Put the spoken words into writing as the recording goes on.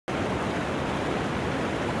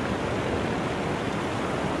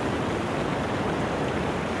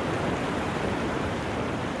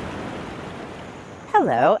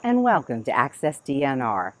Hello and welcome to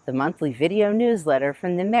AccessDNR, the monthly video newsletter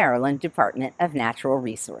from the Maryland Department of Natural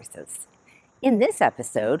Resources. In this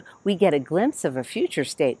episode, we get a glimpse of a future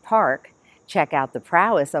state park, check out the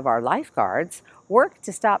prowess of our lifeguards, work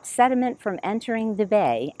to stop sediment from entering the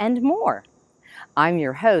bay, and more. I'm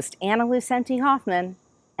your host, Anna Lucente-Hoffmann,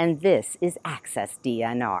 and this is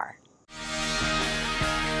AccessDNR.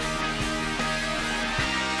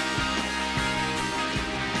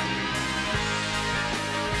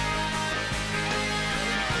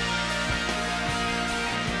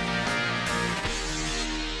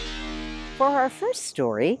 For our first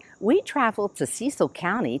story, we traveled to Cecil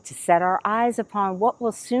County to set our eyes upon what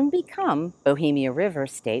will soon become Bohemia River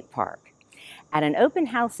State Park. At an open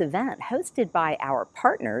house event hosted by our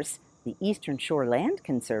partners, the Eastern Shore Land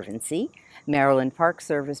Conservancy, Maryland Park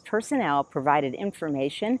Service personnel provided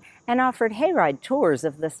information and offered hayride tours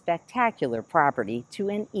of the spectacular property to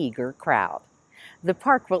an eager crowd. The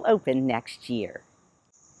park will open next year.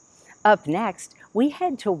 Up next, we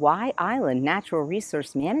head to Y Island Natural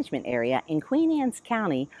Resource Management Area in Queen Anne's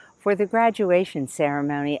County for the graduation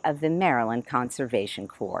ceremony of the Maryland Conservation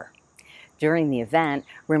Corps. During the event,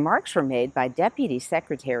 remarks were made by Deputy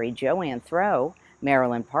Secretary Joanne Throw,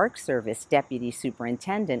 Maryland Park Service Deputy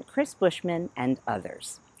Superintendent Chris Bushman, and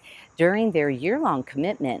others. During their year-long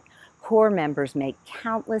commitment, Corps members make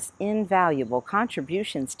countless invaluable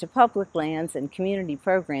contributions to public lands and community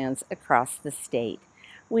programs across the state.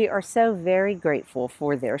 We are so very grateful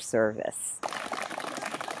for their service.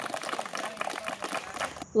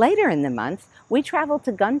 Later in the month, we traveled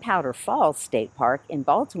to Gunpowder Falls State Park in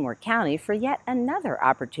Baltimore County for yet another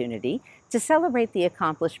opportunity to celebrate the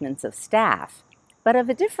accomplishments of staff, but of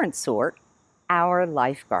a different sort, our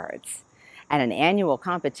lifeguards. At an annual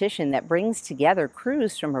competition that brings together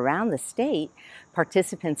crews from around the state,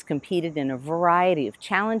 participants competed in a variety of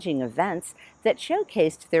challenging events that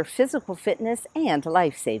showcased their physical fitness and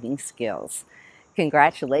life-saving skills.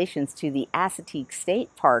 Congratulations to the Assateague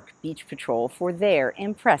State Park Beach Patrol for their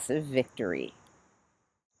impressive victory.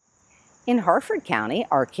 In Harford County,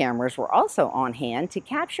 our cameras were also on hand to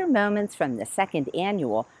capture moments from the second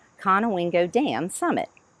annual Conowingo Dam Summit.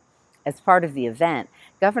 As part of the event,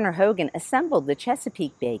 Governor Hogan assembled the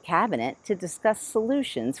Chesapeake Bay Cabinet to discuss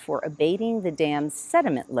solutions for abating the dam's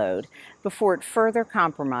sediment load before it further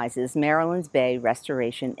compromises Maryland's bay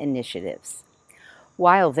restoration initiatives.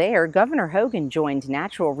 While there, Governor Hogan joined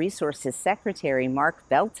Natural Resources Secretary Mark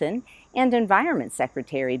Belton and Environment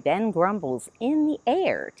Secretary Ben Grumbles in the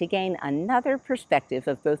air to gain another perspective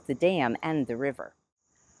of both the dam and the river.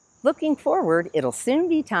 Looking forward, it'll soon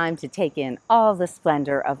be time to take in all the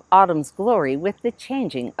splendor of autumn's glory with the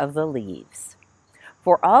changing of the leaves.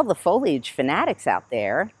 For all the foliage fanatics out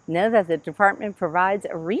there, know that the department provides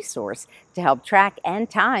a resource to help track and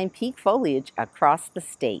time peak foliage across the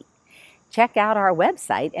state. Check out our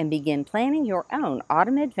website and begin planning your own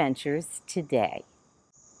autumn adventures today.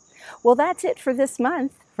 Well, that's it for this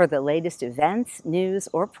month. For the latest events, news,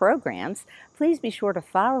 or programs, please be sure to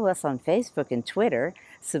follow us on Facebook and Twitter,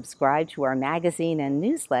 subscribe to our magazine and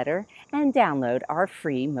newsletter, and download our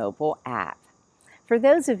free mobile app. For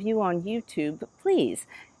those of you on YouTube, please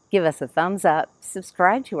give us a thumbs up,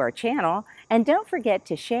 subscribe to our channel, and don't forget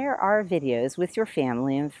to share our videos with your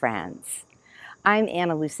family and friends. I'm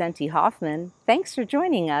Anna Lucente-Hoffmann. Thanks for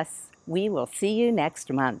joining us. We will see you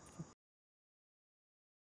next month.